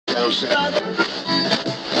So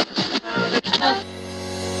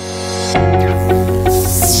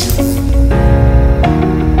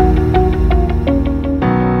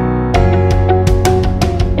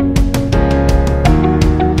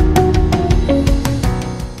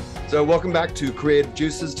welcome back to Creative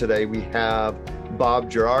Juices. Today we have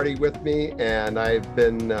Bob Gherardi with me, and I've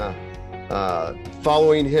been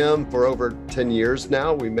following him for over 10 years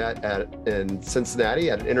now. We met in Cincinnati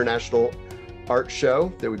at an international art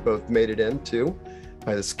show that we both made it into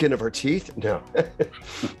by the skin of our teeth. No,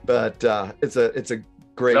 but it's a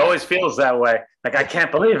great. It always feels that way. Like, I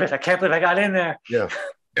can't believe it. I can't believe I got in there. Yeah,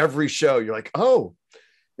 every show you're like, oh.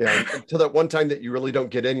 Yeah, until that one time that you really don't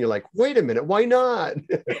get in, you're like, wait a minute, why not?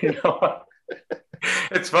 You know,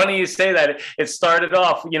 it's funny you say that. It started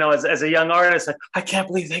off, you know, as a young artist, like, I can't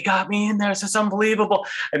believe they got me in there. It's just unbelievable.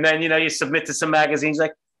 And then, you know, you submit to some magazines,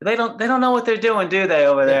 like, they don't know what they're doing, do they,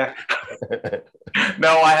 over there?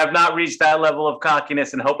 No, I have not reached that level of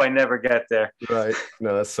cockiness, and hope I never get there. Right.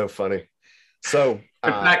 No, that's so funny. So,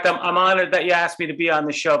 in fact, I'm honored that you asked me to be on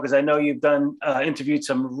the show, because I know you've interviewed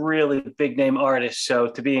some really big name artists. So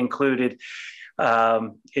to be included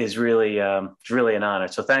is really an honor.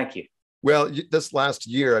 So thank you. Well, this last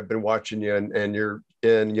year I've been watching you, and you're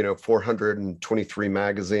in 423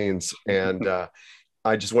 magazines, and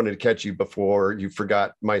I just wanted to catch you before you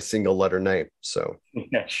forgot my single letter name. So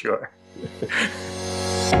yeah, sure.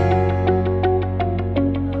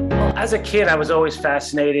 As a kid, I was always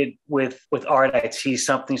fascinated with art. I'd see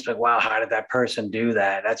something, it's like, wow, how did that person do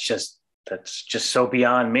that? That's just so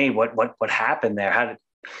beyond me. What happened there? How to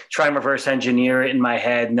try and reverse engineer it in my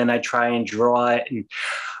head, and then I try and draw it. And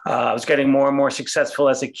I was getting more and more successful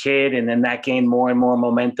as a kid, and then that gained more and more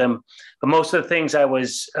momentum. But most of the things I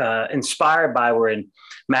was inspired by were in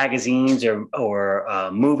magazines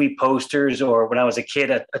or movie posters, or when I was a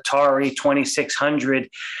kid at Atari 2600,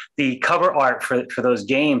 the cover art for those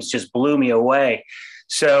games just blew me away.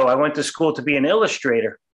 So I went to school to be an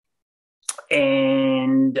illustrator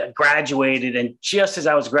and graduated. And just as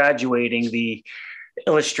I was graduating, the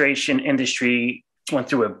illustration industry went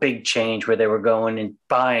through a big change where they were going and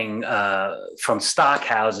buying from stock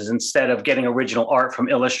houses instead of getting original art from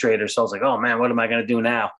illustrators. So I was like, oh man, what am I going to do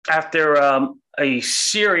now? After a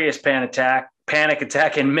serious panic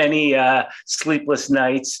attack and many sleepless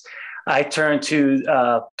nights, I turned to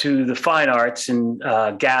the fine arts and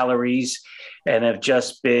galleries, and have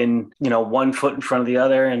just been, one foot in front of the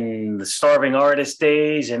other, and the starving artist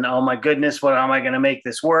days, and oh my goodness, what am I going to make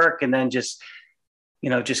this work? And then just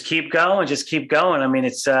keep going. I mean,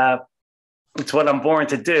 it's what I'm born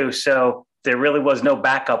to do. So there really was no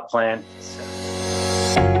backup plan. So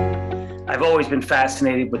I've always been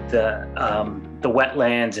fascinated with the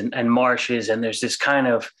wetlands and marshes. And there's this kind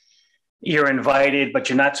of, you're invited, but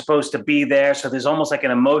you're not supposed to be there. So there's almost like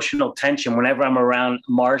an emotional tension whenever I'm around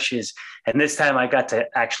marshes. And this time I got to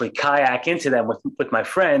actually kayak into them with my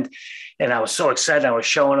friend. And I was so excited. I was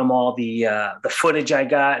showing them all the footage I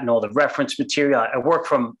got and all the reference material. I work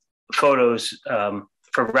from photos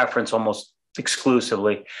for reference almost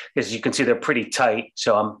exclusively, because you can see they're pretty tight.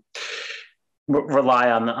 So I'm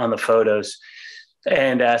rely on the photos.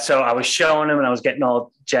 And so I was showing him, and I was getting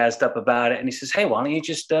all jazzed up about it. And he says, hey, why don't you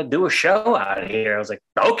just do a show out here? I was like,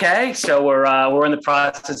 okay. So we're in the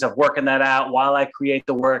process of working that out while I create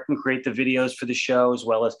the work and create the videos for the show, as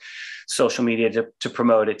well as social media to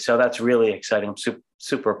promote it. So that's really exciting. I'm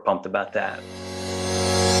super pumped about that.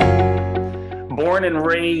 Born and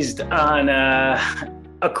raised on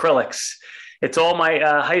acrylics. It's all my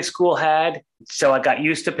high school had. So I got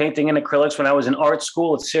used to painting in acrylics. When I was in art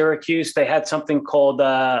school at Syracuse, they had something called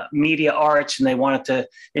media arts, and they wanted to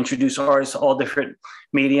introduce artists to all different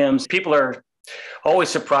mediums. People are always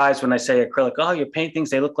surprised when I say acrylic. Oh, your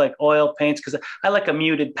paintings, they look like oil paints, because I like a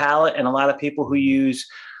muted palette, and a lot of people who use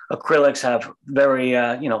acrylics have very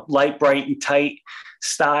light, bright, and tight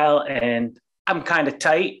style, and I'm kind of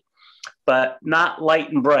tight, but not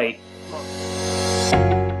light and bright.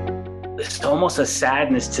 It's almost a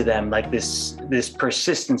sadness to them, like this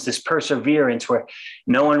persistence, this perseverance, where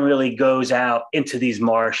no one really goes out into these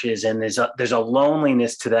marshes, and there's a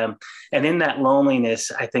loneliness to them. And in that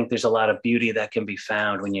loneliness, I think there's a lot of beauty that can be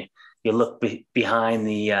found when you look behind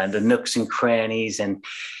the nooks and crannies, and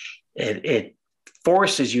it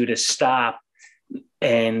forces you to stop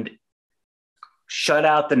and shut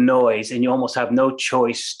out the noise, and you almost have no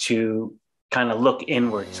choice to kind of look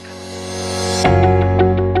inwards.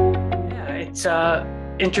 It's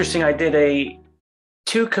interesting. I did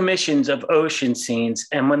 2 commissions of ocean scenes,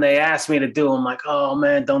 and when they asked me to do them, I'm like, oh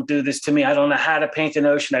man, don't do this to me. I don't know how to paint an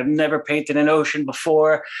ocean. I've never painted an ocean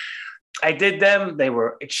before. I did them. They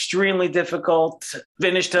were extremely difficult,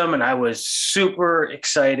 finished them, and I was super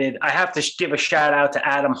excited. I have to give a shout out to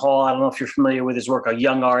Adam Hall. I don't know if you're familiar with his work, a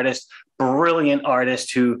young artist, brilliant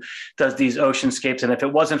artist who does these oceanscapes. And if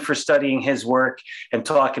it wasn't for studying his work and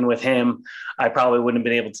talking with him, I probably wouldn't have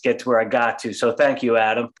been able to get to where I got to. So thank you,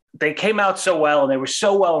 Adam. They came out so well, and they were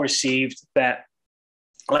so well received that,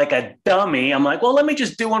 like a dummy, I'm like, well, let me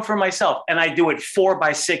just do one for myself. And I do it 4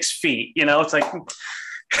 by 6 feet. You know, it's like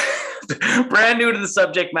brand new to the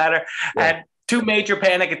subject matter. Yeah. I had 2 major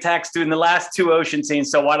panic attacks doing the last 2 ocean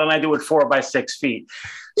scenes. So why don't I do it 4 by 6 feet?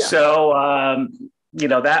 Yeah. So, you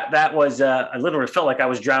know, that was, I literally felt like I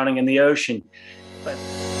was drowning in the ocean. But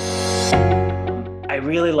I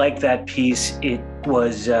really like that piece. It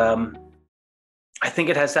was, I think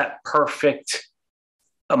it has that perfect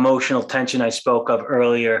emotional tension I spoke of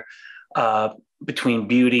earlier, between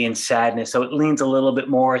beauty and sadness. So it leans a little bit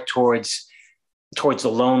more towards the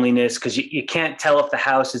loneliness, because you can't tell if the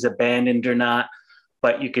house is abandoned or not,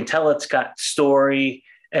 but you can tell it's got story,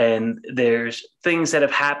 and there's things that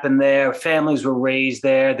have happened there. Families were raised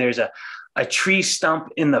there. There's a tree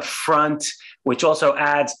stump in the front, which also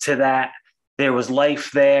adds to that. There was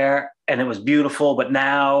life there and it was beautiful, but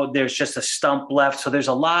now there's just a stump left. So there's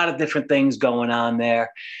a lot of different things going on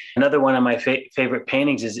there. Another one of my favorite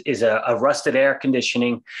paintings is a rusted air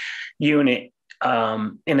conditioning unit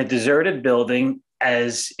in a deserted building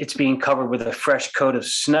as it's being covered with a fresh coat of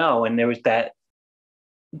snow. And there was that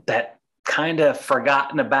kind of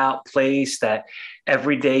forgotten about place, that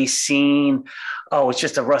everyday scene. Oh, it's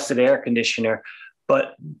just a rusted air conditioner.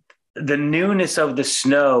 But the newness of the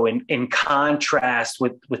snow in contrast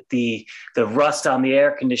with the rust on the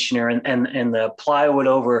air conditioner and the plywood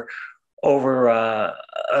over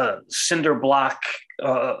a cinder block,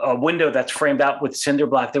 a window that's framed out with cinder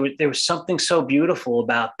block. There was something so beautiful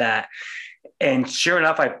about that. And sure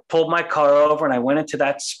enough, I pulled my car over and I went into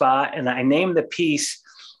that spot and I named the piece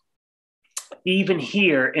 "Even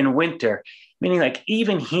Here in Winter," meaning like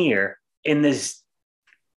even here in this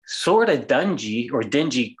sort of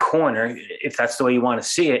dingy corner, if that's the way you want to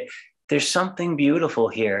see it, there's something beautiful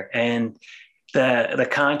here. And the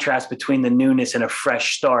contrast between the newness and a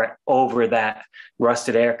fresh start over that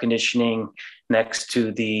rusted air conditioning next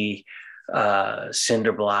to the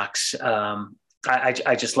cinder blocks.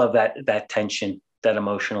 I just love that tension, that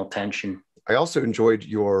emotional tension. I also enjoyed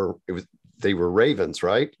they were ravens,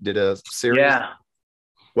 right? Did a series? Yeah.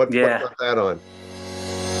 What brought that on?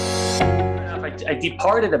 I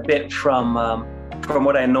departed a bit from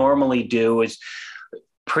what I normally do. Is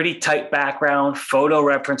pretty tight background, photo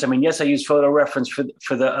reference. I mean, yes, I use photo reference for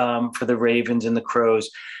the ravens and the crows,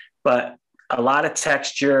 but a lot of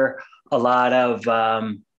texture, a lot of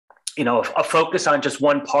a focus on just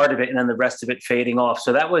one part of it, and then the rest of it fading off.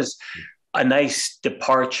 So that was a nice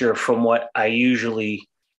departure from what I usually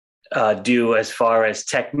do as far as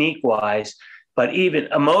technique wise. But even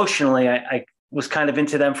emotionally, I was kind of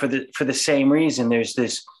into them for the same reason. There's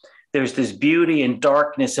this beauty and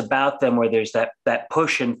darkness about them, where there's that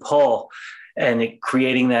push and pull, and it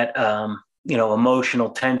creating that emotional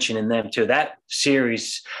tension in them too. That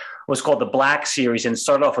series was called the Black series, and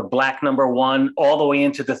started off with Black #1 all the way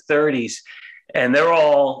into the 30s, and they're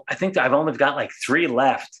all, I think I've only got like 3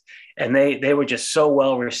 left, and they were just so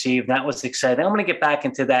well received. That was exciting. I'm going to get back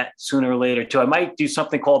into that sooner or later too. I might do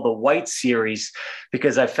something called the White series,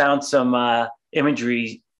 because I found some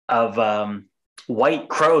imagery of white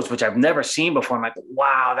crows, which I've never seen before. I'm like,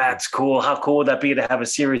 wow, that's cool. How cool would that be to have a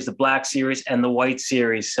series, the Black series and the White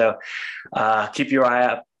series? So keep your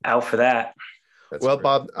eye out for that. Well,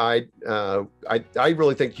 Bob, I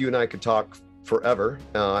really think you and I could talk forever.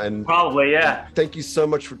 And probably, yeah. Thank you so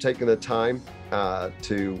much for taking the time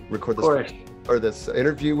to record this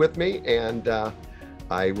interview with me. And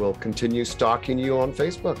I will continue stalking you on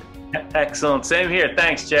Facebook. Excellent. Same here.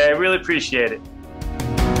 Thanks, Jay. I really appreciate it.